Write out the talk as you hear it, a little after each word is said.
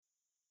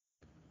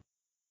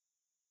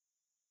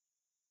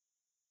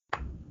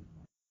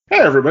Hey,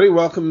 everybody.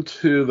 Welcome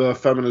to the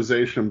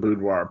Feminization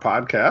Boudoir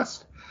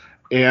podcast.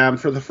 And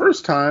for the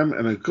first time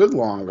in a good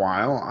long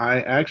while,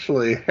 I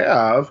actually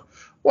have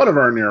one of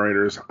our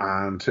narrators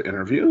on to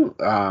interview.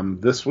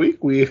 This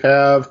week, we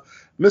have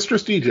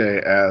Mistress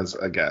DJ as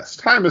a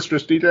guest. Hi,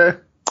 Mistress DJ.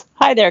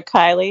 Hi there,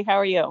 Kylie. How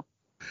are you?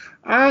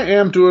 I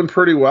am doing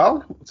pretty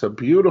well. It's a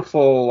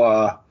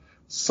beautiful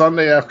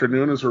Sunday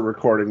afternoon as we're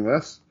recording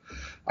this.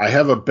 I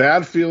have a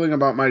bad feeling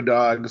about my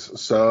dogs,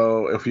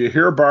 so if you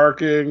hear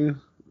barking,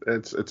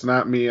 it's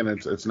not me and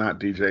it's not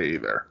DJ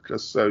either.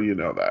 Just so you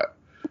know that,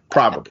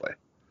 probably.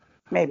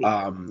 Maybe.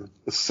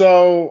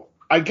 So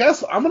I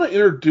guess I'm going to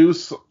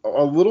introduce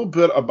a little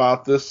bit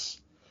about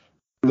this,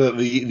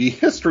 the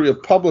history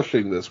of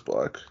publishing this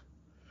book,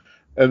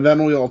 and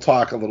then we'll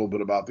talk a little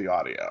bit about the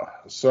audio.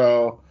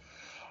 So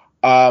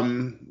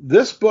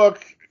this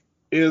book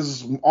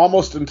is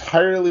almost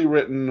entirely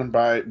written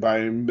by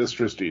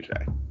Mistress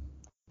DJ.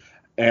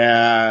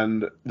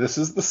 And this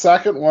is the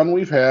second one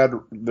we've had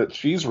that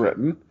she's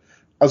written,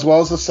 as well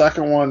as the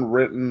second one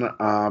written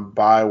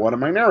by one of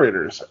my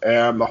narrators.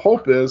 And the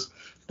hope is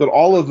that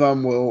all of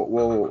them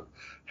will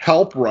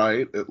help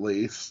write at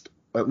least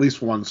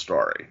one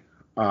story,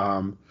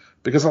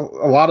 because a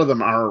lot of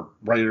them are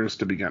writers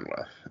to begin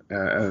with.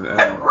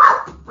 And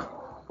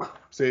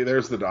see,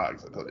 there's the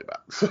dogs I told you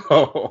about.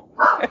 So,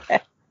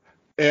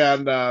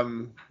 and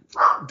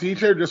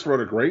DJ just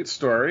wrote a great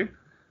story.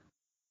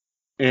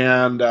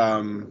 And,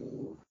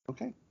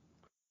 okay.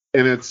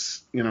 And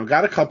it's,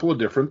 got a couple of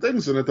different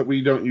things in it that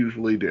we don't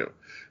usually do.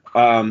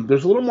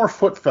 There's a little more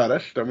foot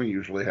fetish than we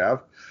usually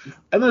have.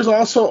 And there's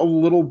also a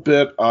little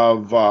bit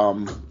of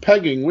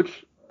pegging,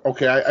 which,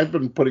 okay, I've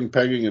been putting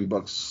pegging in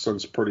books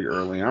since pretty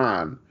early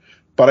on,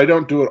 but I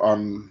don't do it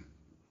on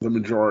the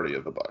majority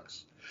of the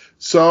books.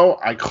 So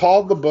I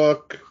called the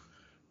book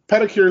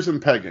Pedicures and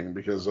Pegging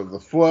because of the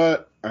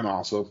foot and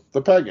also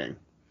the pegging.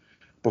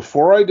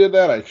 Before I did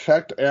that, I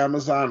checked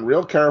Amazon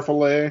real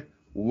carefully,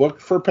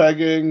 looked for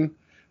pegging.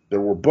 There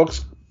were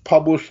books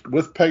published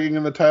with pegging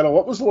in the title.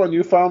 What was the one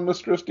you found,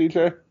 Mistress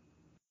DJ?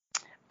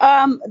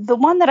 The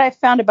one that I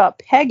found about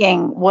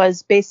pegging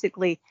was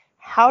basically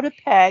How to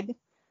Peg,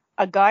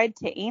 a guide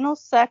to anal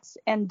sex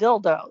and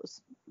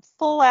dildos.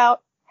 Full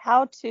out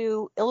how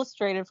to,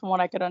 illustrated from what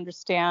I could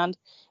understand.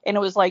 And it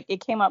was like, it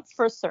came up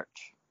for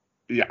search.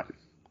 Yeah.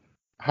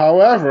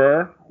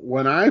 However,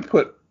 when I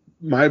put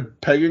my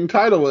pegging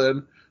title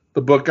in,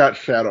 the book got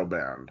shadow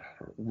banned.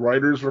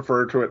 Writers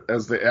refer to it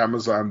as the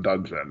Amazon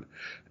dungeon.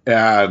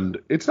 And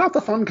it's not the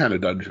fun kind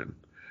of dungeon.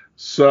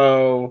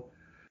 So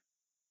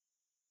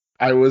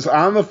I was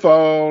on the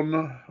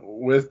phone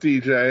with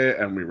DJ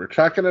and we were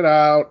checking it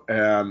out.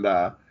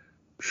 And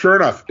sure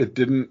enough, it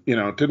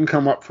didn't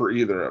come up for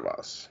either of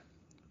us.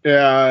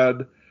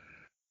 And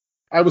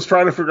I was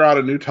trying to figure out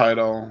a new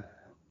title.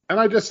 And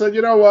I just said,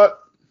 you know what?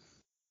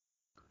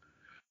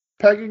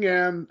 Pegging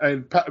and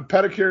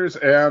pedicures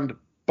and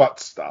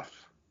butt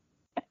stuff,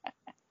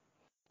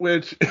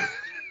 which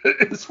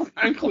is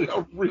frankly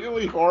a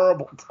really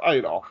horrible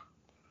title.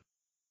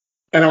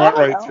 And I went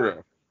right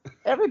through.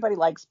 Everybody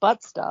likes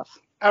butt stuff.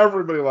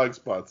 Everybody likes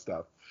butt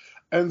stuff.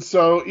 And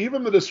so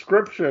even the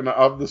description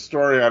of the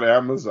story on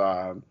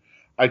Amazon,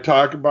 I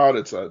talk about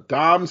it's a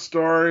Dom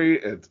story.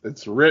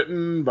 It's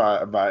written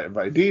by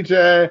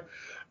DJ,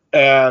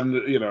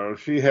 and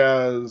she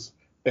has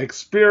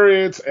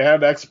experience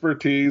and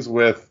expertise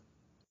with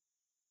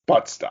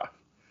butt stuff.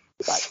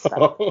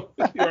 So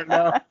you're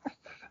now,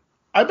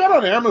 I bet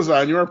on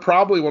Amazon you are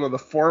probably one of the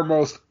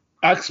foremost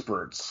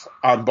experts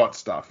on butt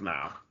stuff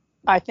now.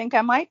 I think I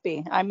might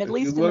be. I'm at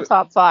least in the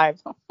top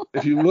 5.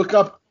 If you look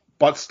up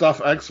butt stuff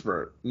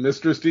expert,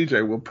 Mistress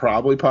DJ will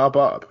probably pop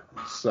up.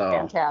 So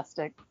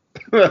fantastic.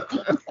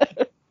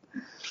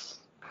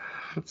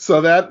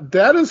 So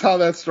that is how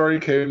that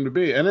story came to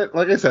be. And it,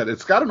 like I said,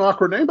 it's got an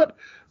awkward name, but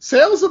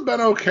sales have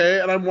been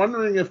okay. And I'm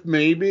wondering if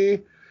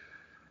maybe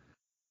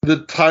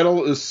the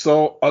title is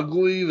so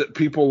ugly that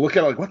people look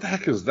at it like, what the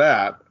heck is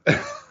that?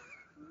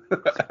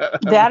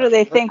 That or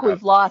they think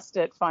we've lost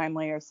it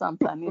finally or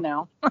something,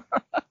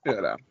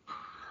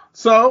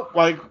 So,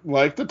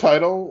 like the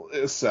title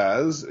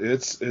says,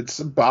 it's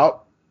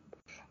about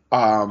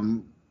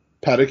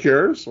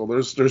pedicures. Well,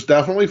 there's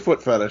definitely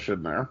foot fetish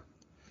in there.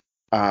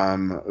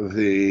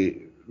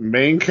 The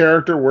main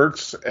character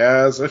works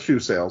as a shoe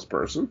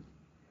salesperson.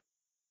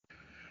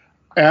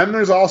 And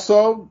there's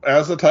also,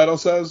 as the title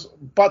says,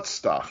 butt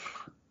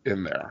stuff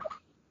in there.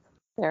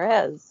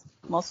 There is,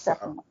 most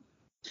definitely.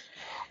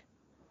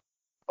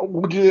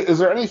 Is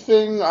there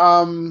anything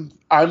I'm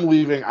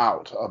leaving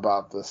out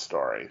about this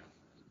story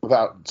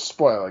without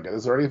spoiling it?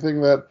 Is there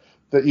anything that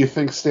you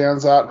think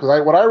stands out?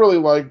 Because what I really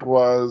liked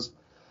was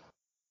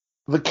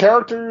the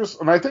characters,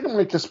 and I think it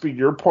might just be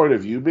your point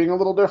of view being a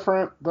little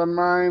different than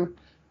mine.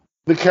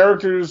 The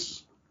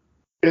characters,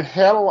 it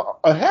had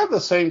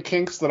the same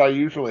kinks that I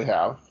usually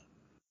have,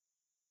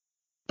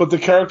 but the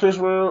characters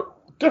were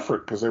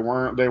different because they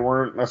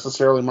weren't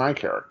necessarily my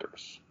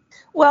characters.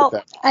 Well,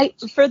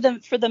 for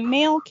the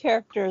male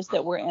characters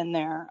that were in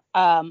there,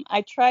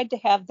 I tried to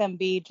have them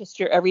be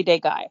just your everyday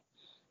guy.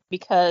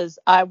 because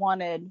I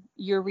wanted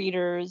your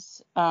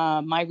readers,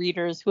 my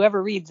readers,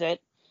 whoever reads it,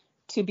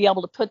 to be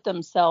able to put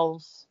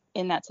themselves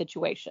in that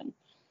situation,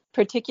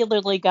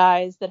 particularly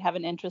guys that have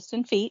an interest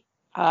in feet.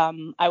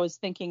 I was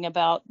thinking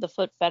about the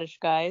foot fetish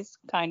guys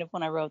kind of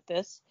when I wrote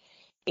this.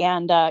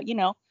 And,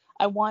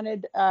 I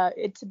wanted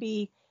it to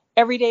be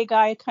everyday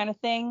guy kind of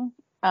thing,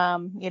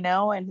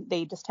 and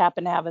they just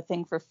happen to have a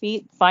thing for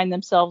feet, find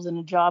themselves in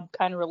a job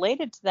kind of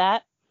related to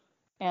that.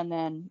 And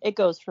then it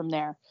goes from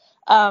there.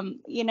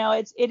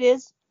 It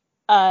is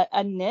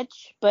a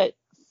niche, but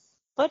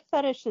foot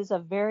fetish is a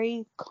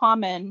very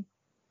common,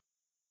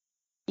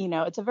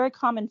 it's a very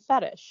common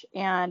fetish,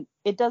 and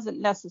it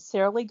doesn't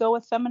necessarily go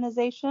with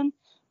feminization,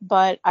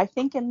 but I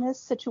think in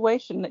this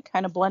situation it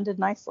kind of blended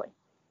nicely.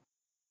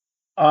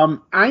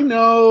 I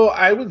know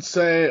I would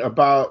say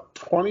about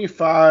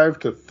 25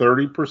 to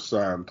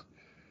 30%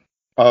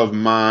 of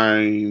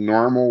my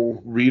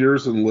normal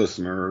readers and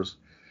listeners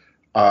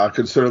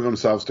consider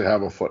themselves to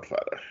have a foot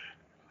fetish,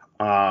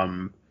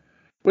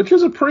 which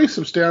is a pretty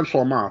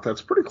substantial amount.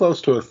 That's pretty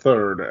close to a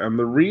third. And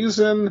the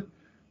reason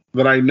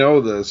that I know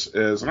this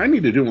is, and I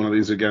need to do one of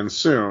these again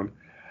soon,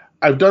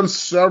 I've done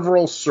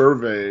several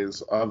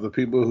surveys of the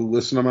people who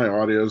listen to my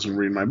audios and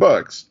read my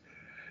books.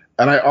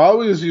 And I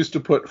always used to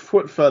put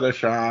foot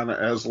fetish on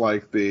as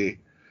like the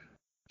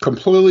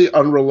completely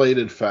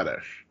unrelated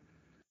fetish,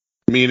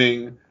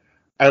 meaning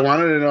I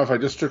wanted to know if I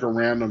just took a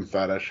random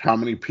fetish, how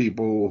many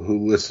people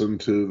who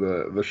listened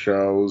to the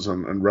shows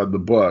and read the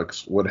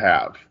books would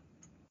have.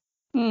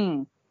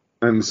 Hmm.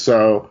 And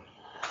so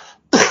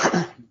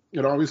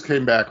it always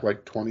came back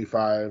like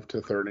 25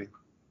 to 30.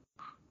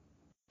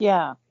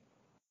 Yeah.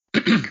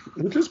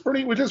 which is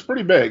pretty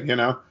big,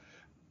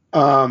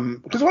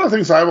 because one of the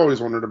things I've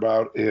always wondered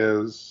about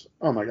is,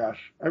 oh my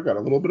gosh, I've got a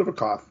little bit of a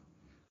cough.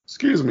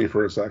 Excuse me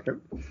for a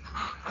second.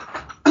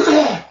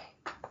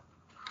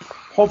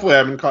 Hopefully I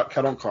haven't caught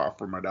kettle cough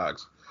from my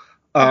dogs.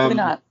 Hopefully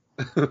not.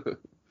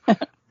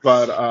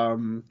 But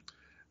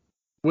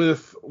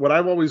with what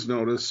I've always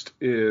noticed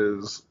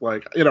is,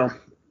 like, it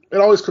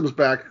always comes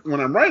back when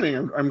I'm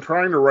writing. I'm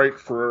trying to write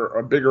for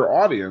a bigger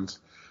audience,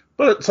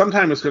 but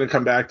sometimes it's going to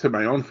come back to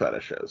my own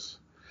fetishes.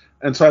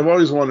 And so I've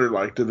always wondered,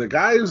 like, do the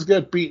guys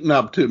get beaten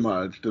up too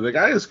much? Do the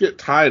guys get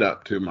tied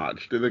up too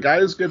much? Do the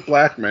guys get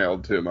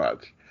blackmailed too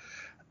much?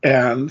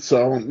 And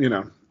so,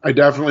 I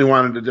definitely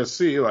wanted to just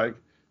see, like,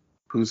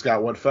 who's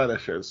got what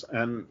fetishes.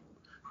 And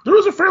there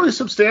was a fairly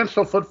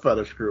substantial foot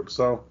fetish group,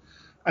 so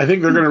I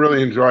think they're going to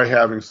really enjoy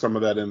having some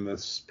of that in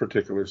this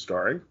particular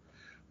story.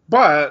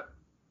 But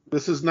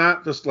this is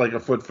not just like a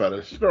foot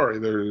fetish story.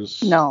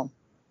 There's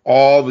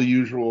all the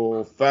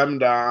usual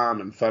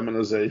femdom and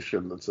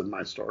feminization that's in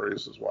my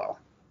stories as well.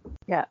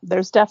 Yeah,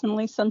 there's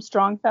definitely some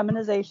strong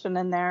feminization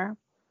in there,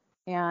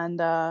 and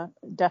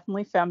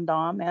definitely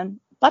femdom and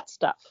butt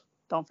stuff.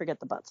 Don't forget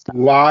the butt stuff.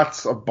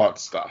 Lots of butt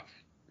stuff.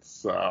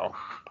 So,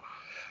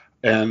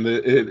 and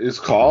it is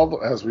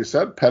called, as we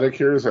said,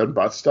 Pedicures and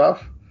Butt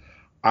Stuff.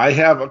 I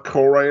have a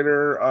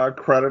co-writer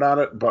credit on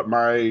it, but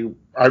I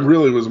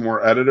really was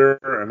more editor,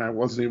 and I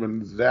wasn't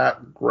even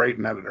that great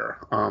an editor.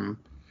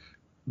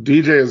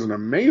 DJ is an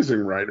amazing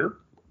writer,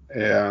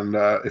 and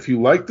if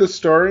you like this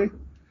story,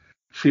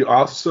 she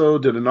also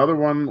did another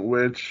one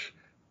which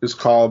is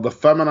called The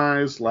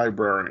Feminized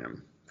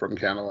Librarian from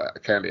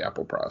Candy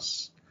Apple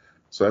Press.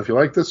 So if you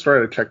like this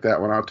story, check that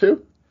one out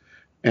too.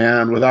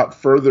 And without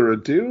further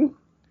ado,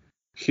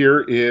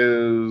 here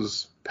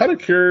is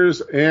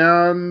Pedicures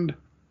and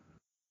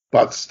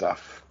Butt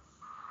Stuff.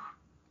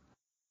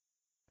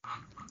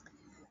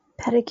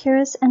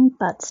 Pedicures and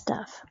Butt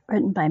Stuff,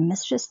 written by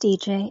Mistress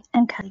DJ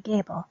and Cuddy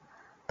Gable,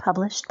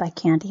 published by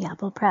Candy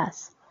Apple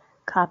Press.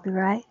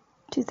 Copyright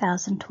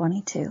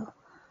 2022.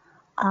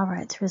 All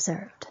rights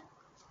reserved.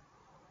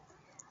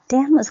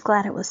 Dan was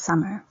glad it was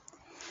summer.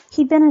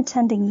 He'd been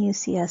attending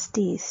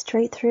UCSD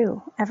straight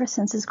through ever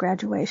since his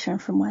graduation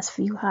from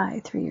Westview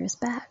High 3 years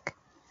back.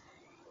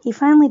 He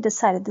finally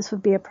decided this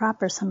would be a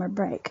proper summer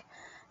break,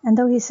 and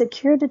though he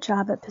secured a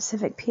job at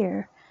Pacific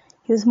Pier,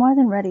 he was more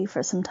than ready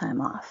for some time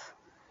off.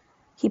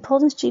 He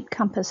pulled his Jeep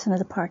Compass into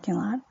the parking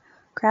lot,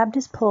 grabbed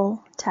his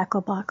pole,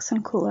 tackle box,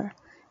 and cooler,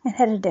 and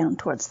headed down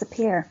towards the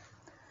pier.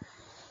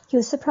 He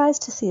was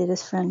surprised to see that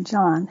his friend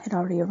John had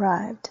already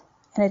arrived,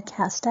 and had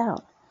cast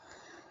out.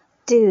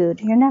 "Dude,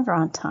 you're never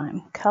on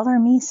time. Color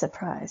me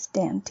surprised,"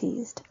 Dan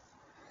teased.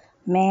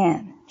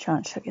 "Man,"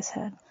 John shook his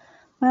head,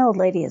 "my old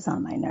lady is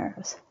on my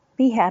nerves.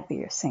 Be happy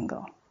you're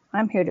single.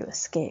 I'm here to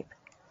escape."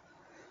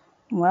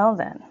 "Well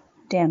then,"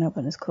 Dan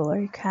opened his cooler.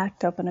 He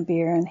cracked open a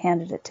beer and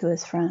handed it to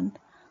his friend,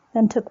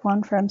 then took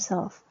one for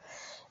himself.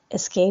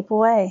 "Escape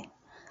away.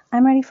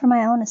 I'm ready for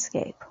my own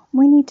escape.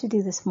 We need to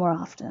do this more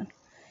often."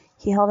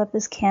 He held up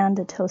his can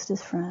to toast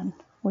his friend,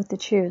 with the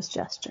cheers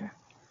gesture.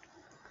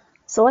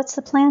 "So what's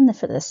the plan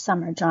for this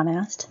summer?" John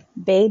asked.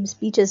 "Babes,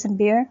 beaches, and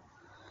beer?"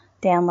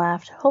 Dan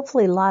laughed.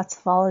 "Hopefully lots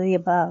of all of the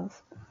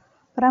above.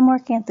 But I'm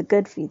working at the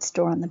Good Feet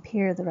store on the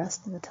pier the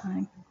rest of the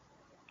time."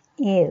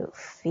 "Ew,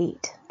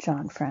 feet,"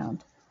 John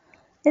frowned.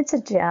 "It's a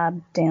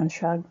job," Dan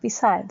shrugged.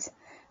 "Besides,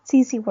 it's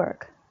easy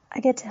work. I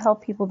get to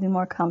help people be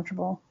more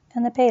comfortable,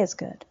 and the pay is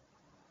good.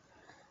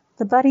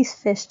 The buddies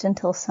fished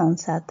until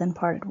sunset, then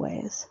parted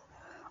ways,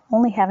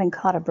 only having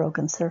caught a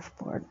broken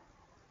surfboard.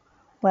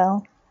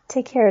 Well,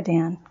 take care,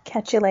 Dan.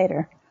 Catch you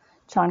later,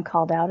 John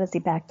called out as he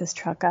backed his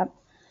truck up.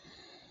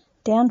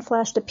 Dan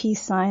flashed a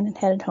peace sign and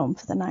headed home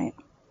for the night.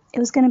 It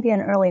was going to be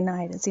an early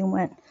night as he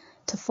went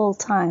to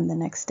full-time the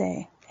next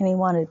day, and he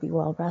wanted to be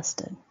well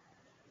rested.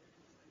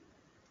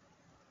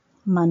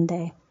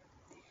 Monday.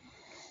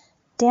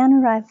 Dan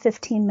arrived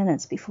 15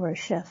 minutes before his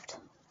shift.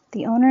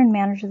 The owner and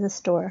manager of the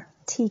store,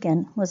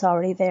 Tegan, was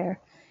already there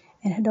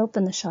and had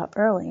opened the shop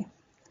early.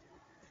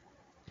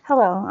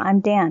 "Hello, I'm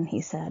Dan,"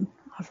 he said,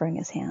 offering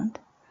his hand.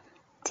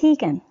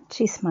 "Tegan,"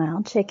 she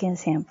smiled, shaking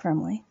his hand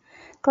firmly.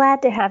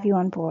 "Glad to have you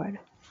on board.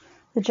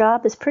 The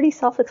job is pretty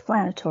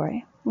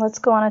self-explanatory. Let's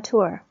go on a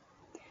tour."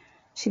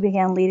 She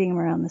began leading him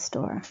around the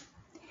store.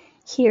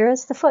 "Here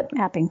is the foot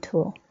mapping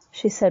tool,"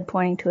 she said,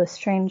 pointing to a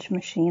strange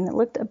machine that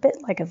looked a bit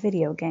like a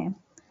video game.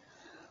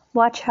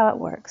 "Watch how it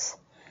works."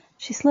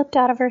 She slipped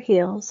out of her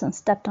heels and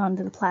stepped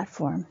onto the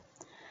platform.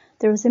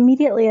 There was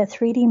immediately a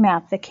 3D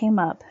map that came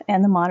up,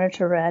 and the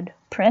monitor read,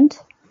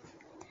 "Print?"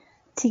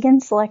 Tegan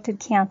selected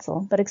cancel,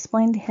 but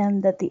explained to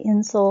him that the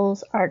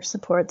insoles, arch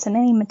supports, and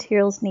any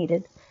materials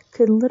needed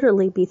could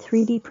literally be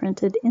 3D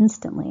printed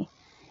instantly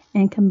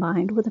and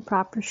combined with a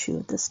proper shoe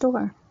at the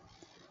store.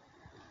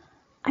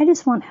 "I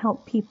just want to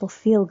help people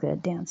feel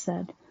good," Dan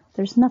said.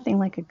 "There's nothing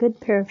like a good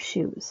pair of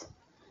shoes."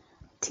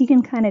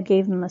 Tegan kind of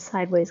gave him a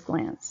sideways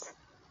glance.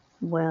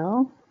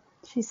 "Well,"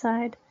 she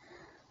sighed,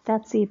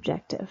 "that's the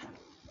objective.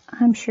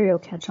 I'm sure you'll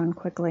catch on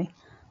quickly.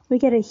 We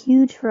get a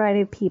huge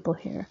variety of people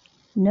here.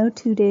 No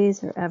 2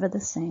 days are ever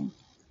the same."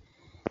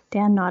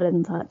 Dan nodded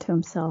and thought to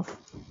himself,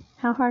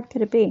 how hard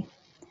could it be?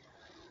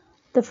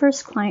 The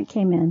first client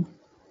came in.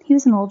 He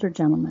was an older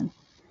gentleman.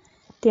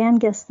 Dan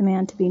guessed the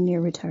man to be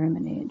near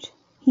retirement age.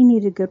 He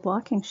needed good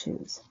walking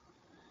shoes.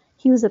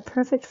 He was a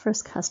perfect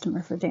first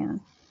customer for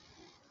Dan.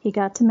 He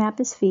got to map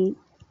his feet,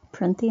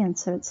 print the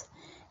inserts,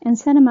 and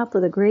set him up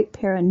with a great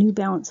pair of New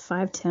Balance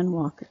 510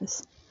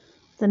 walkers.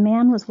 The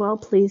man was well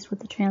pleased with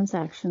the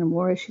transaction and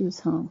wore his shoes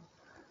home.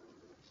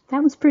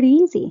 "That was pretty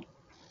easy."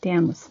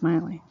 Dan was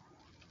smiling.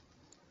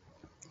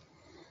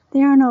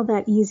 "They aren't all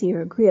that easy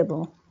or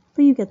agreeable,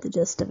 but you get the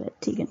gist of it,"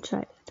 Tegan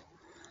chided.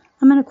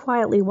 "I'm going to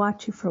quietly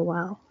watch you for a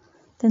while.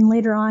 Then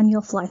later on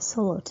you'll fly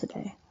solo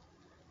today."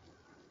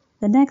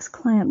 The next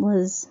client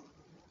was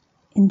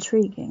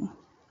intriguing.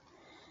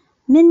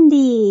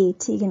 "Mindy!"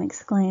 Tegan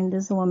exclaimed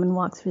as the woman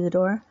walked through the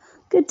door.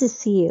 "Good to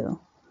see you."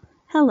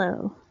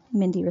 "Hello,"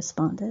 Mindy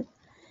responded.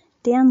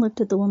 Dan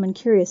looked at the woman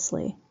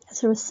curiously,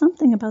 as there was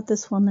something about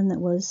this woman that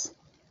was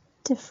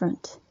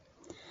different.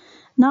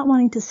 Not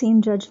wanting to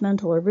seem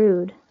judgmental or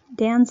rude,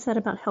 Dan set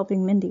about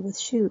helping Mindy with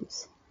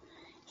shoes.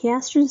 He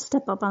asked her to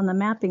step up on the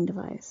mapping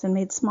device and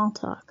made small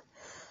talk.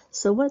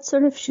 "So what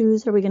sort of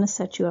shoes are we going to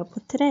set you up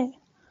with today?"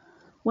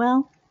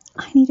 "Well,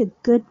 I need a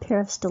good pair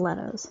of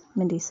stilettos,"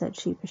 Mindy said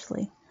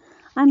sheepishly.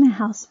 "I'm a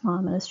house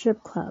mom at a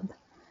strip club,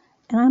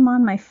 and I'm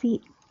on my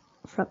feet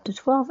for up to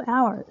 12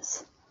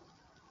 hours.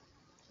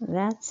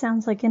 "That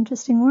sounds like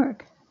interesting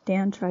work."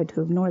 Dan tried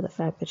to ignore the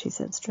fact that she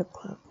said strip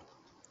club.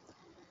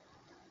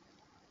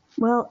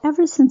 "Well,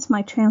 ever since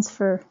my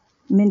transfer,"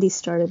 Mindy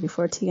started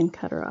before Tegan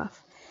cut her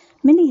off.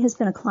 "Mindy has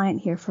been a client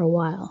here for a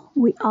while.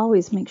 We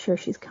always make sure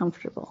she's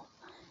comfortable."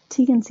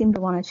 Tegan seemed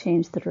to want to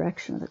change the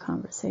direction of the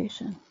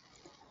conversation.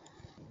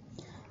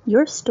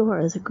 "Your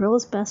store is a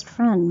girl's best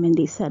friend,"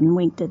 Mindy said and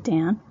winked at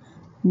Dan.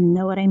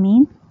 "Know what I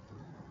mean?"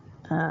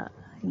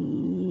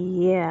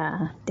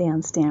 Yeah,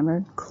 Dan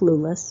stammered,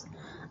 clueless.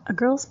 "A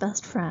girl's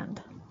best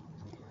friend."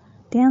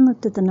 Dan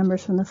looked at the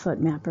numbers from the foot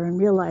mapper and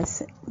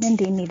realized that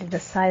Mindy needed a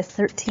size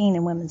 13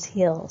 in women's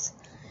heels.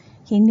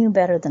 He knew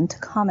better than to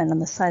comment on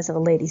the size of a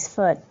lady's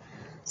foot,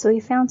 so he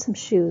found some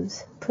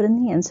shoes, put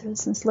in the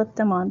inserts, and slipped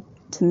them on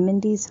to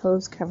Mindy's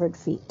hose-covered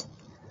feet.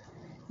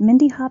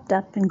 Mindy hopped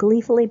up and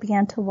gleefully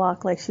began to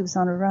walk like she was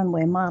on a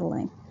runway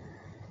modeling.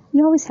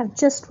 "You always have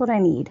just what I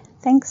need.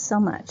 Thanks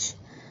so much."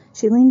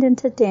 She leaned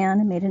into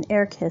Dan and made an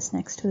air kiss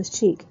next to his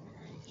cheek.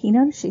 He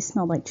noticed she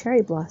smelled like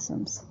cherry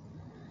blossoms.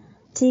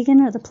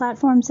 "Tegan, are the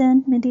platforms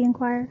in?" Mindy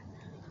inquired.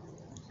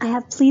 "I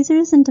have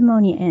pleasers and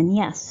demonia in,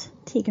 yes,"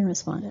 Tegan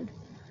responded.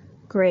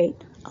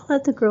 "Great. I'll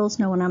let the girls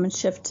know when I'm on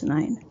shift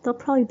tonight. They'll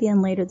probably be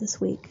in later this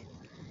week."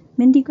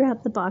 Mindy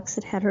grabbed the box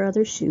that had her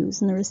other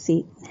shoes and the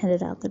receipt and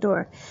headed out the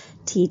door.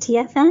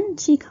 "TTFN,"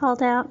 she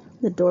called out.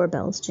 The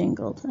doorbells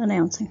jingled,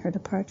 announcing her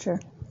departure.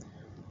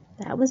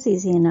 "That was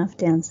easy enough,"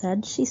 Dan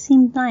said. "She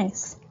seemed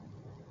nice."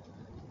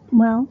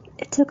 "Well,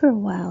 it took her a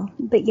while,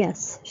 but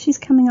yes, she's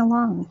coming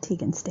along,"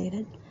 Tegan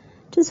stated.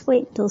 "Just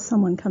wait until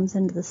someone comes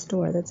into the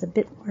store that's a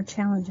bit more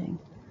challenging."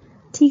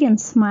 Tegan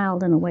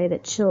smiled in a way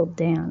that chilled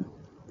Dan.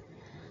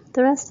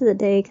 The rest of the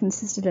day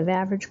consisted of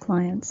average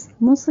clients,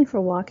 mostly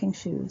for walking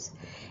shoes,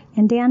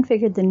 and Dan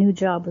figured the new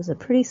job was a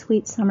pretty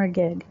sweet summer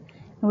gig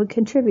and would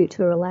contribute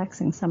to a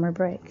relaxing summer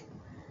break.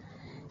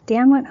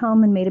 Dan went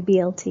home and made a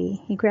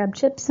BLT. He grabbed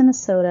chips and a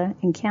soda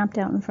and camped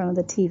out in front of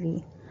the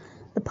TV.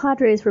 The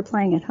Padres were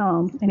playing at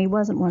home, and he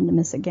wasn't one to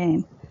miss a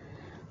game.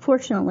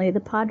 Fortunately, the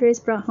Padres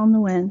brought home the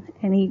win,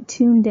 and he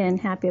tuned in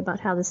happy about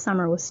how the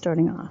summer was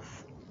starting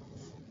off.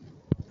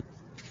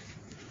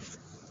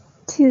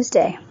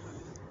 Tuesday.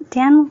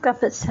 Dan woke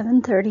up at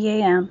 7:30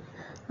 a.m.,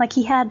 like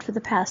he had for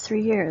the past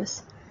 3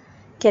 years.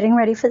 Getting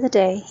ready for the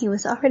day, he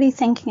was already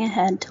thinking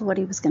ahead to what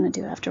he was going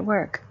to do after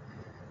work.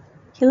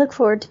 He looked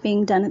forward to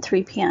being done at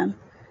 3 p.m.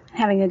 and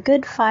having a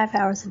good 5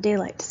 hours of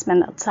daylight to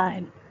spend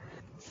outside.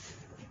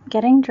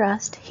 Getting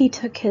dressed, he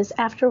took his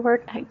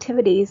after-work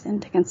activities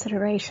into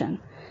consideration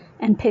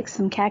and picked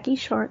some khaki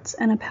shorts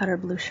and a powder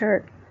blue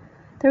shirt.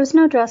 There was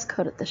no dress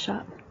code at the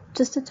shop,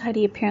 just a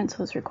tidy appearance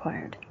was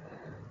required.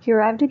 He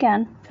arrived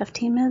again,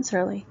 15 minutes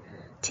early.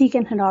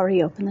 Tegan had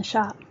already opened the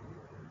shop.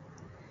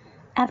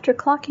 After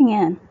clocking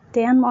in,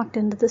 Dan walked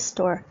into the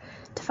store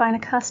to find a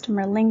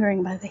customer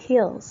lingering by the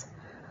heels.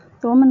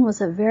 The woman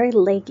was a very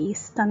leggy,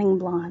 stunning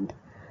blonde.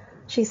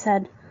 She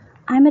said,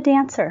 "I'm a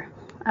dancer.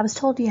 I was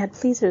told you had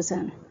pleasers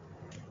in."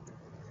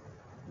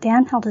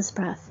 Dan held his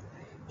breath.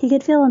 He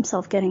could feel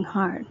himself getting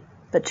hard,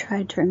 but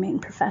tried to remain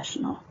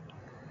professional.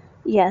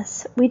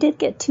 "Yes, we did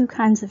get 2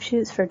 kinds of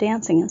shoes for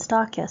dancing in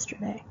stock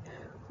yesterday.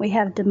 We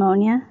have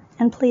Demonia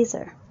and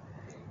Pleaser."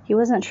 He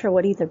wasn't sure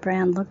what either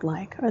brand looked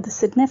like or the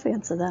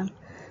significance of them,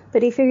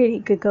 but he figured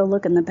he could go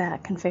look in the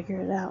back and figure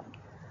it out.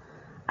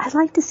 "I'd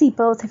like to see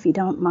both if you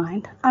don't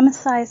mind. I'm a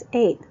size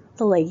 8,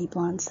 the leggy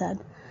blonde said.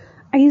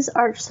 "I use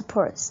arch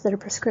supports that are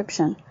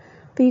prescription,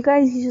 but you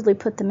guys usually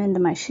put them into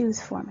my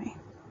shoes for me."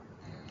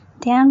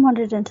 Dan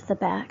wandered into the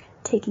back.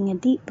 Taking a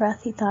deep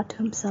breath, he thought to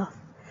himself,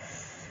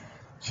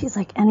 "She's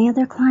like any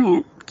other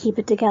client. Keep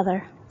it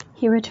together."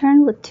 He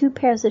returned with 2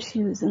 pairs of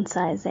shoes in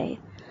size 8,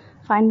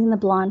 finding the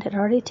blonde had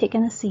already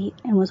taken a seat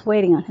and was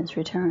waiting on his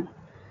return.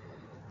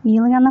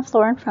 Kneeling on the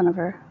floor in front of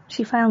her,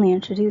 she finally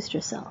introduced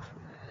herself.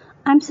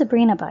 "I'm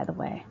Sabrina, by the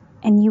way.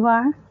 And you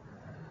are?"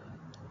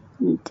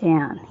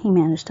 "Dan," he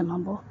managed to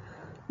mumble.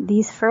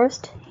 "These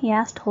first?" he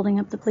asked, holding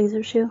up the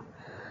pleaser shoe.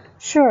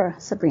 "Sure,"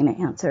 Sabrina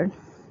answered.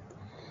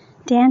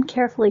 Dan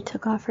carefully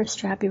took off her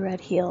strappy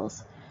red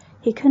heels.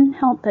 He couldn't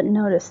help but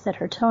notice that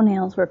her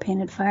toenails were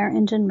painted fire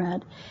engine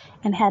red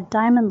and had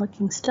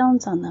diamond-looking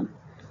stones on them.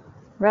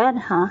 "Red,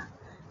 huh?"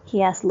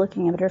 he asked,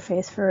 looking at her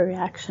face for a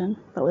reaction,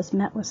 but was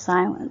met with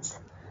silence.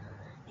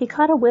 He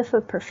caught a whiff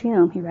of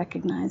perfume he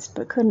recognized,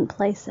 but couldn't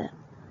place it.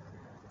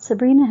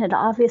 Sabrina had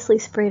obviously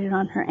sprayed it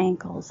on her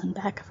ankles and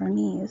back of her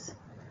knees.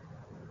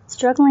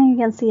 Struggling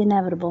against the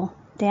inevitable,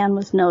 Dan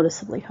was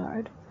noticeably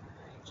hard.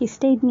 He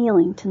stayed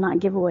kneeling to not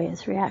give away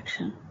his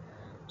reaction.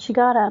 She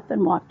got up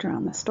and walked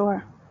around the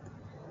store.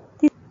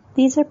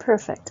 "These are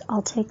perfect.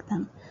 I'll take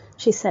them,"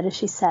 she said as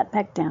she sat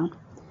back down.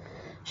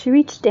 She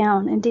reached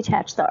down and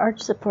detached the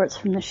arch supports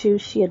from the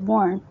shoes she had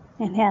worn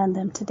and handed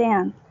them to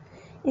Dan.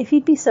 "If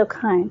you'd be so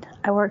kind,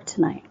 I work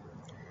tonight."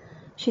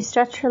 She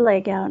stretched her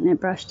leg out and it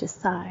brushed his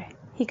thigh.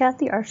 He got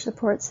the arch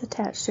supports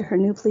attached to her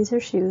new pleaser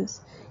shoes,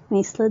 and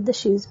he slid the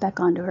shoes back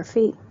onto her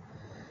feet.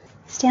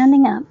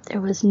 Standing up,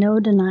 there was no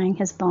denying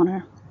his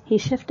boner. He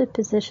shifted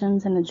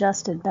positions and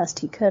adjusted best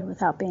he could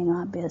without being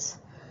obvious.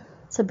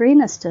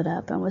 Sabrina stood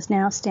up and was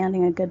now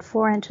standing a good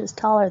 4 inches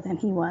taller than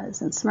he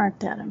was and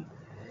smirked at him.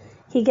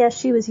 He guessed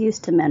she was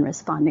used to men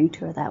responding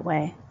to her that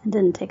way and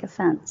didn't take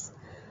offense.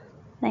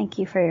 "Thank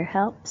you for your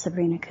help,"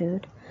 Sabrina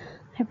cooed.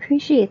 "I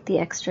appreciate the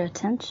extra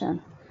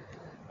attention."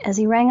 As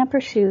he rang up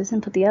her shoes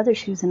and put the other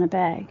shoes in a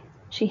bag,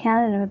 she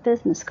handed him a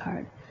business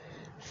card.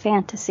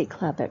 "Fantasy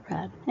Club," it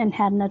read, and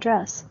had an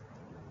address.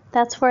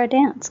 "That's where I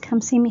dance.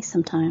 Come see me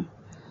sometime."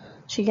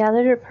 She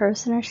gathered her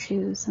purse and her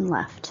shoes and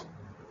left.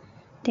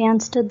 Dan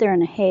stood there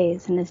in a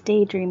haze, and his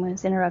daydream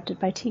was interrupted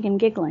by Tegan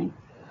giggling.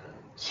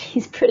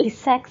 "She's pretty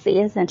sexy,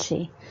 isn't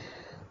she?"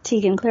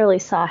 Tegan clearly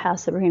saw how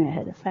Sabrina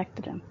had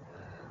affected him.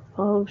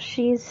 "Oh,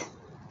 she's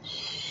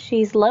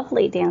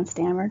lovely," Dan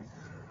stammered.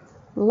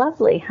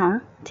 "Lovely, huh?"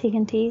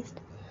 Tegan teased.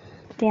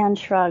 Dan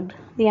shrugged.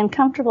 The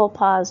uncomfortable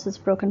pause was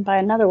broken by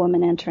another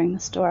woman entering the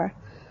store.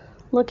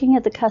 Looking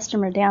at the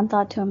customer, Dan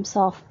thought to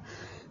himself,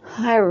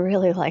 "I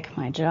really like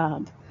my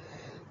job."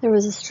 There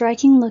was a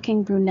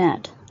striking-looking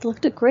brunette that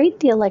looked a great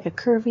deal like a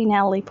curvy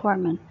Natalie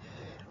Portman.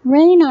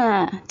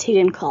 "Raina!"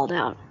 Tegan called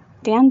out.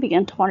 Dan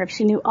began to wonder if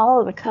she knew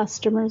all of the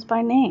customers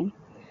by name.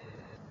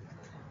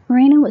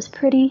 Raina was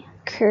pretty,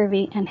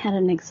 curvy, and had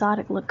an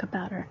exotic look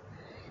about her.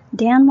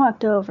 Dan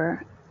walked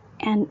over,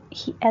 and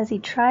as he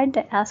tried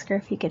to ask her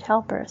if he could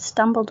help her,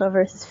 stumbled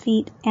over his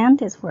feet and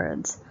his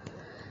words.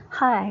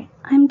 "Hi,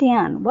 I'm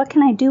Dan. What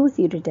can I do with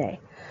you today?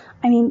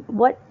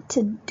 What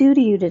to do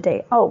to you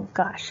today? Oh,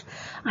 gosh.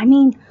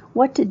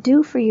 What to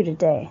do for you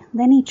today?"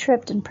 Then he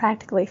tripped and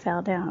practically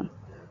fell down.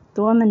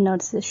 The woman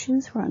noticed his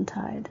shoes were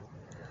untied.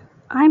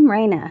 "I'm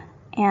Raina,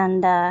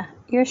 and,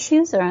 your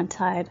shoes are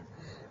untied.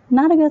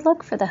 Not a good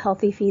look for the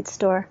healthy feet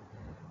store."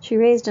 She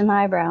raised an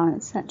eyebrow, and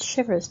it sent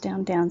shivers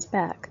down Dan's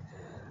back.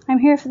 "I'm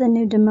here for the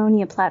new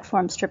Demonia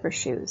platform stripper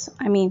shoes.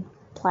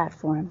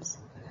 Platforms."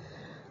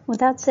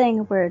 Without saying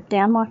a word,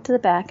 Dan walked to the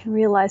back and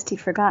realized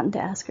he'd forgotten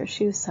to ask her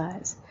shoe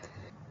size.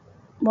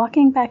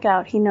 Walking back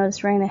out, he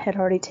noticed Raina had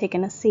already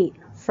taken a seat,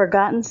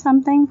 Forgotten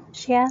something?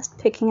 She asked,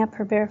 picking up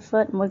her bare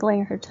foot and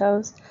wiggling her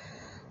toes.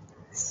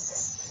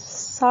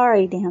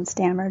 Sorry, Dan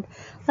stammered.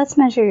 Let's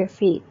measure your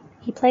feet.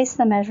 He placed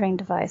the measuring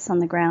device on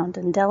the ground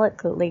and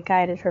delicately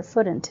guided her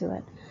foot into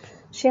it.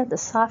 She had the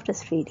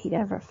softest feet he'd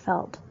ever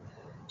felt.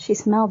 She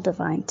smelled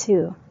divine,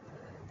 too.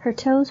 Her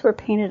toes were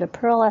painted a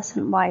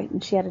pearlescent white,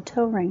 and she had a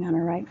toe ring on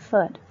her right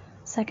foot,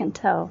 second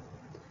toe.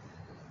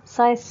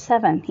 Size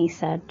 7, he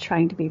said,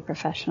 trying to be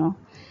professional.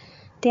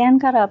 Dan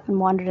got up and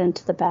wandered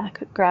into the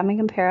back, grabbing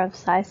a pair of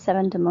size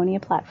 7 Demonia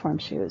platform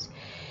shoes.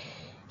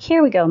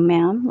 Here we go,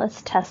 ma'am.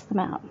 Let's test them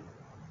out.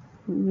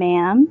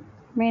 Ma'am?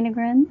 Raina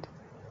grinned.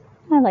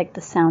 I like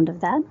the sound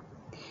of that.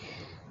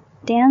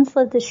 Dan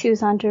slid the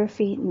shoes onto her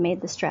feet and made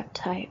the strap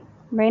tight.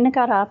 Raina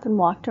got up and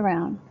walked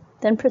around,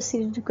 then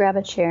proceeded to grab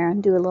a chair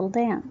and do a little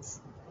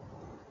dance.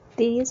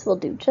 These will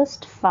do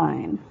just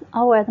fine.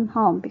 I'll wear them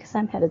home because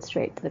I'm headed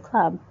straight to the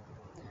club.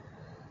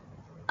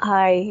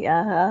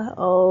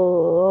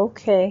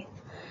 Okay.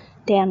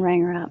 Dan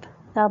rang her up.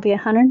 That'll be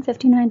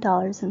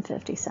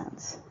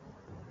 $159.50.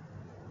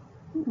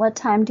 What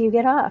time do you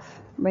get off?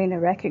 Raina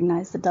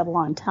recognized the double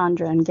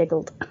entendre and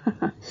giggled.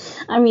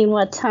 I mean,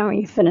 what time are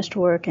you finished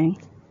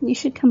working? You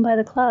should come by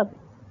the club.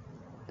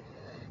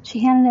 She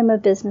handed him a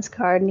business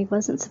card, and he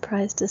wasn't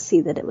surprised to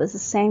see that it was the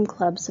same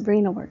club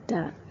Sabrina worked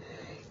at.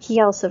 He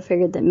also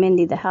figured that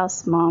Mindy, the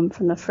house mom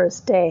from the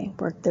first day,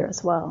 worked there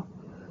as well.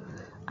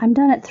 I'm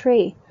done at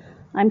 3.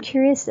 I'm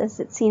curious, as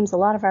it seems a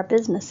lot of our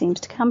business seems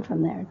to come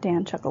from there,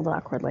 Dan chuckled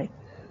awkwardly.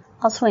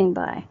 I'll swing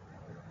by.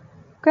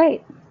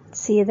 Great.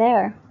 See you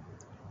there.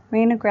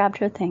 Raina grabbed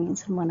her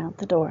things and went out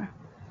the door.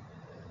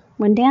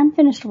 When Dan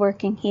finished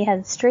working, he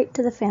headed straight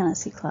to the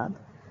fantasy club.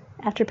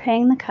 After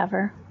paying the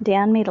cover,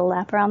 Dan made a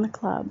lap around the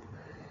club.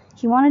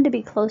 He wanted to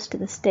be close to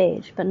the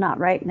stage, but not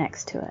right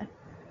next to it.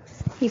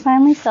 He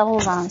finally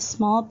settled on a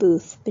small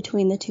booth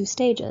between the 2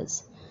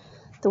 stages.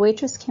 The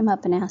waitress came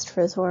up and asked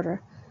for his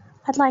order.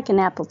 I'd like an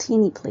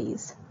appletini,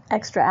 please.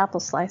 Extra apple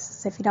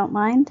slices, if you don't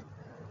mind.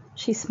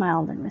 She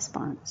smiled in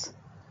response.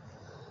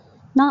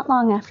 Not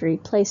long after he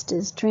placed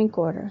his drink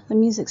order, the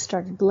music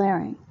started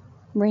blaring.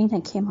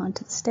 Raina came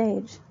onto the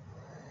stage.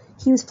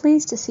 He was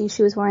pleased to see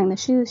she was wearing the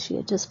shoes she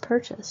had just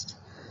purchased.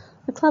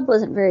 The club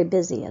wasn't very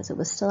busy, as it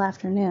was still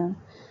afternoon,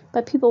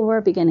 but people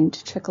were beginning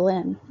to trickle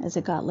in as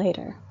it got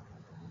later.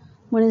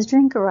 When his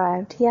drink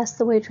arrived, he asked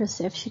the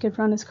waitress if she could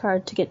run his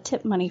card to get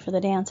tip money for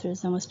the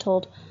dancers and was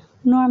told,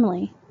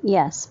 normally,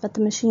 yes, but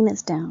the machine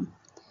is down.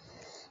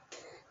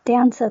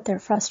 Dan sat there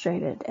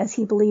frustrated, as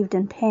he believed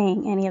in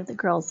paying any of the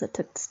girls that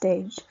took the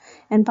stage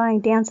and buying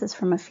dances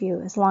from a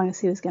few as long as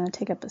he was going to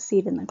take up a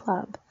seat in the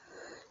club.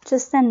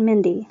 Just then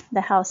Mindy,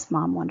 the house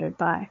mom, wandered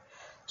by.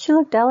 She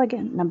looked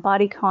elegant in a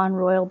bodycon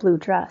royal blue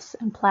dress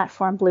and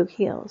platform blue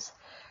heels.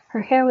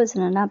 Her hair was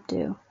in an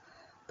updo.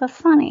 But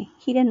funny,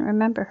 he didn't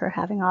remember her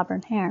having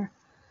auburn hair.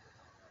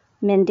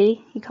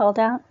 Mindy, he called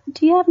out,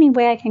 do you have any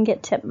way I can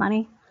get tip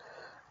money?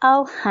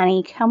 Oh,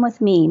 honey, come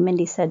with me,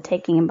 Mindy said,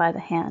 taking him by the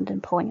hand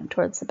and pulling him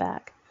towards the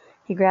back.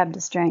 He grabbed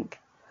his drink.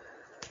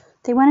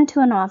 They went into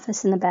an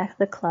office in the back of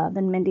the club,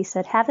 and Mindy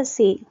said, have a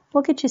seat.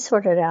 We'll get you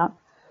sorted out.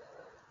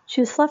 She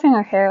was fluffing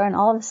her hair and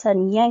all of a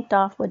sudden yanked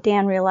off what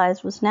Dan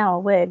realized was now a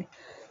wig.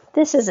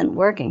 This isn't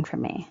working for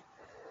me.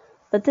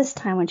 But this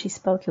time when she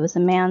spoke, it was a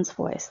man's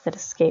voice that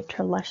escaped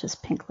her luscious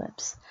pink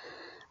lips.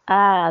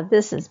 Ah,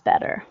 this is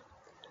better.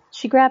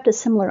 She grabbed a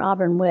similar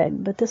auburn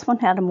wig, but this one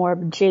had a more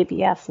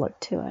JBF look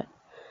to it.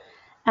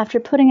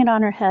 After putting it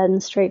on her head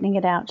and straightening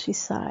it out, she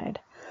sighed.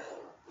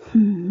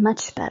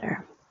 Much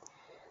better.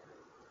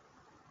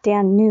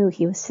 Dan knew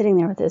he was sitting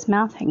there with his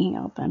mouth hanging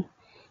open.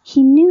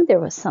 He knew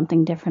there was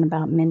something different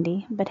about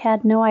Mindy, but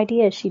had no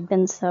idea she'd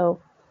been so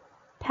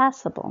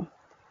passable.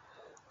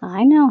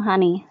 I know,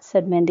 honey,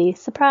 said Mindy.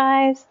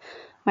 Surprise!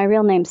 My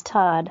real name's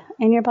Todd,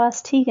 and your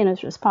boss Tegan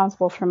is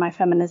responsible for my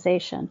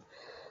feminization.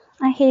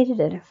 I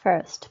hated it at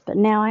first, but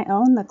now I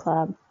own the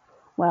club.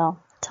 Well,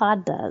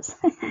 Todd does.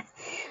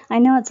 I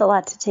know it's a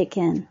lot to take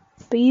in,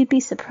 but you'd be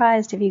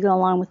surprised if you go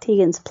along with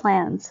Tegan's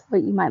plans,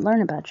 what you might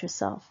learn about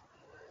yourself.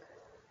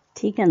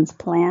 Tegan's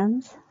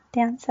plans?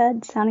 Dan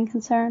said, sounding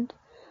concerned.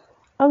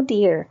 Oh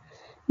dear,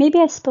 maybe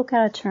I spoke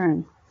out of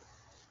turn.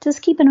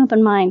 Just keep an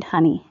open mind,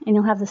 honey, and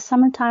you'll have the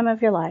summertime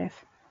of your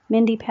life.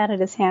 Mindy patted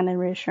his hand in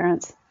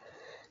reassurance.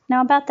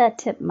 Now about that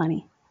tip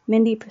money.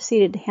 Mindy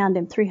proceeded to hand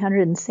him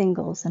 300 in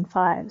singles and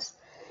fives,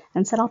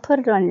 and said, I'll put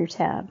it on your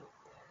tab.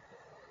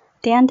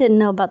 Dan didn't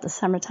know about the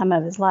summertime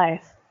of his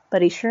life,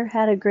 but he sure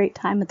had a great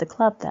time at the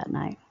club that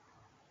night.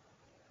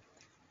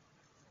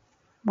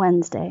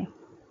 Wednesday.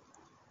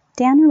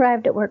 Dan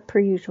arrived at work per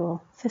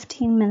usual,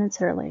 15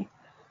 minutes early.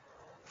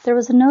 There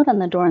was a note on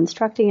the door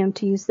instructing him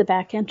to use the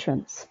back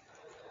entrance.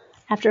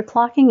 After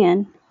clocking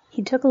in,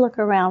 he took a look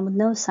around with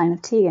no sign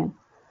of Tegan.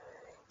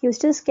 He was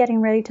just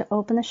getting ready to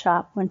open the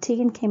shop when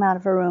Tegan came out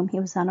of a room he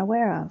was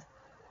unaware of.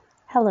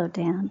 Hello,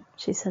 Dan,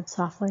 she said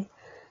softly.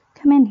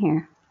 Come in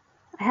here.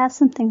 I have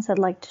some things I'd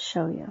like to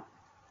show you.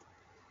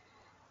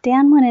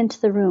 Dan went into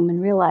the room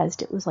and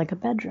realized it was like a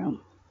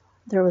bedroom.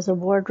 There was a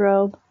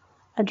wardrobe,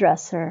 a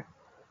dresser,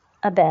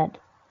 a bed,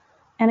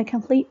 and a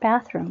complete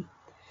bathroom.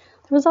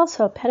 There was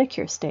also a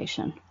pedicure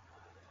station.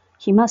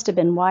 He must have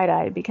been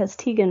wide-eyed because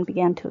Tegan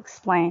began to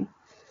explain.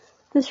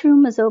 This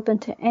room is open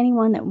to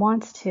anyone that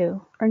wants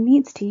to or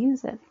needs to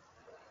use it.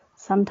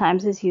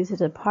 Sometimes it's used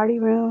as a party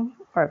room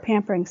or a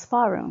pampering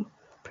spa room.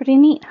 Pretty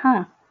neat,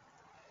 huh?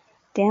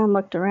 Dan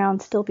looked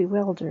around, still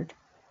bewildered.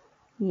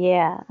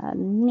 Yeah,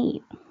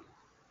 neat.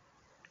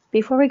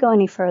 Before we go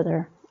any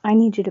further, I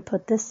need you to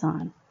put this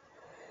on.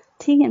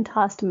 Tegan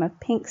tossed him a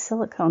pink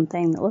silicone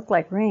thing that looked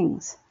like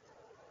rings.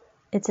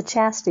 It's a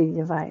chastity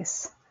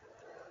device.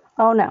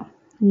 Oh, no.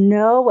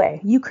 No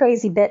way. You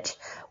crazy bitch.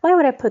 Why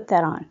would I put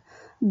that on?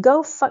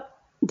 Go fuck.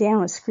 Dan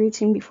was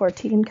screeching before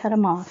Tegan cut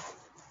him off.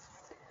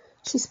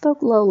 She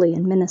spoke lowly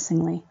and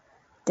menacingly.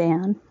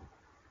 Dan,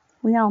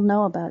 we all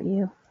know about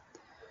you.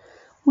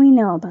 We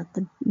know about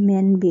the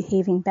men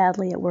behaving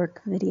badly at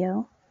work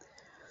video.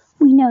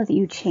 We know that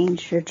you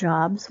changed your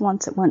jobs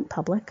once it went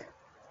public.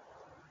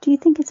 Do you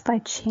think it's by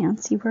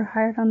chance you were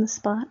hired on the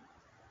spot?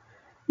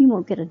 You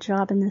won't get a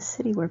job in this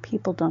city where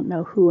people don't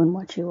know who and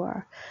what you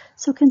are.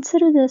 So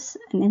consider this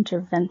an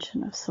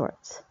intervention of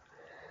sorts.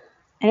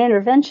 An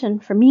intervention?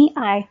 For me,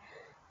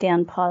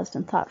 Dan paused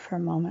and thought for a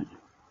moment.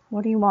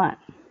 What do you want?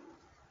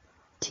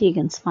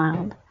 Tegan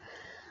smiled.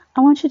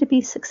 I want you to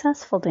be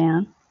successful,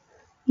 Dan.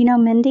 You know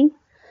Mindy?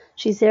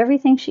 She's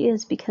everything she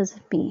is because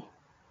of me.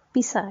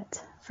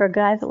 Besides, for a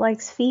guy that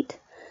likes feet,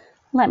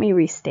 let me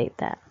restate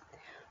that.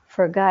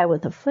 For a guy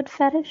with a foot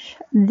fetish,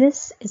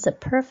 this is a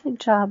perfect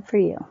job for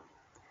you.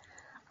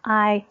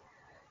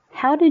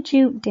 How did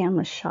you? Dan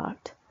was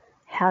shocked.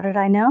 How did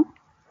I know?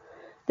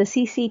 The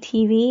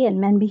CCTV and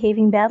men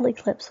behaving badly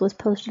clips was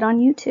posted on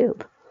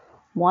YouTube.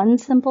 One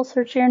simple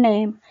search of your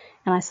name,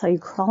 and I saw you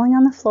crawling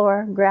on the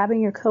floor,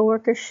 grabbing your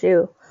coworker's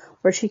shoe,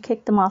 where she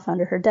kicked them off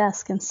under her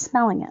desk and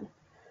smelling it.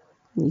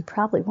 You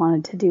probably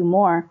wanted to do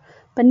more,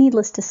 but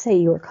needless to say,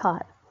 you were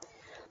caught.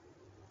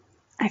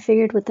 I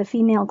figured with the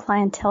female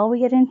clientele we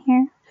get in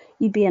here,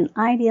 you'd be an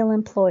ideal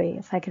employee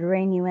if I could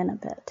rein you in a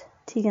bit.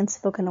 Tegan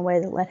spoke in a way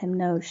that let him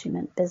know she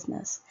meant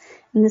business,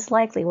 and this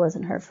likely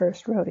wasn't her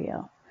first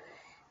rodeo.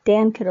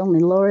 Dan could only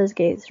lower his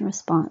gaze in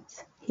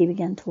response. He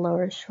began to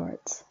lower his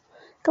shorts.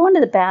 Go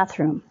into the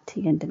bathroom,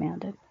 Tegan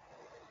demanded.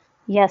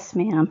 Yes,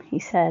 ma'am, he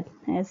said,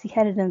 as he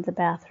headed into the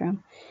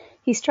bathroom.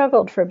 He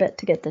struggled for a bit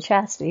to get the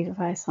chastity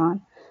device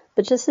on,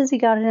 but just as he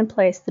got it in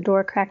place, the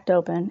door cracked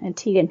open, and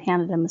Tegan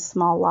handed him a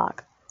small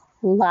lock.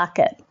 Lock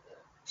it,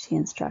 she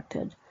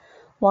instructed.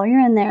 While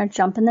you're in there,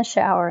 jump in the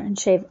shower and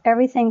shave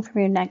everything from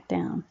your neck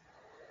down.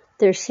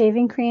 There's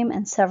shaving cream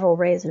and several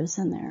razors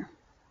in there.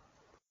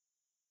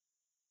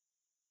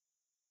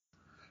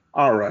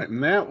 All right,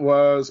 and that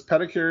was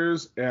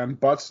pedicures and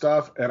butt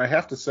stuff, and I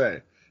have to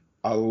say,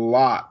 a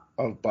lot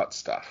of butt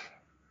stuff.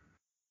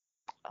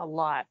 A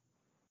lot.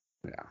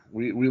 Yeah,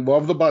 we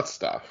love the butt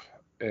stuff,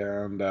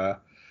 and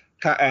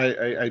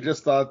I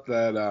just thought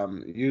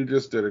that you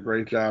just did a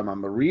great job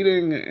on the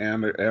reading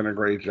and a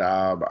great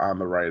job on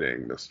the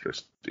writing,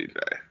 Mr. DJ.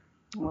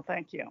 Well,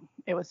 thank you.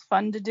 It was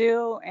fun to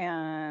do,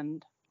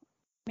 and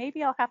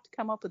maybe I'll have to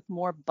come up with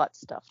more butt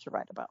stuff to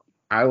write about.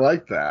 I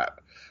like that.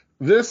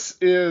 This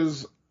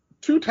is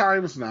 2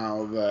 times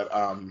now that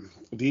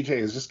DJ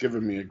has just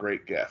given me a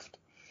great gift.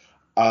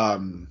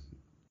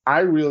 I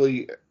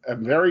really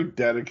am very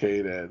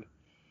dedicated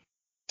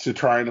to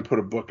trying to put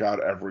a book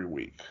out every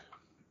week.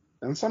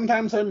 And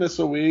sometimes I miss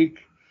a week,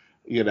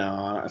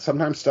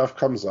 sometimes stuff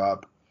comes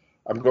up.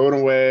 I'm going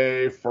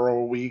away for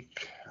a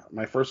week,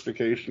 my first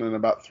vacation in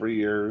about 3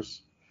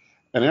 years.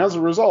 And as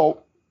a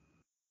result,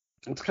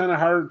 it's kind of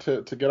hard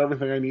to get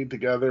everything I need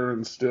together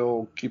and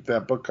still keep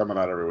that book coming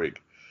out every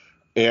week.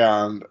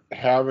 And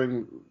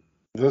having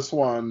this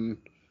one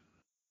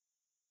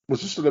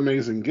was just an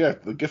amazing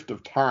gift, the gift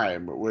of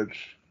time,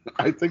 which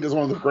I think is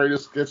one of the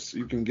greatest gifts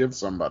you can give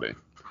somebody.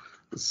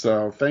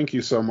 So thank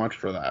you so much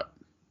for that.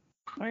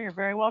 Well, you're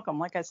very welcome.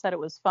 Like I said, it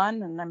was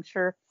fun, and I'm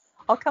sure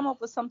I'll come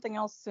up with something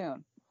else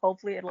soon.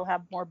 Hopefully it'll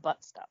have more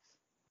butt stuff.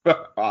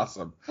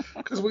 Awesome.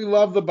 Because we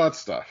love the butt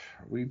stuff.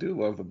 We do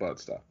love the butt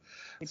stuff.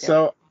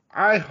 So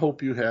I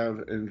hope you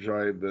have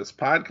enjoyed this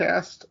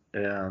podcast,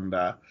 and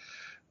I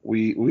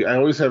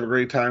always have a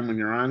great time when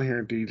you're on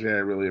here, DJ. I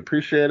really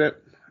appreciate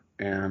it.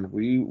 And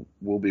we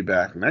will be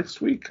back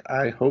next week.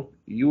 I hope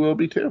you will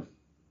be too.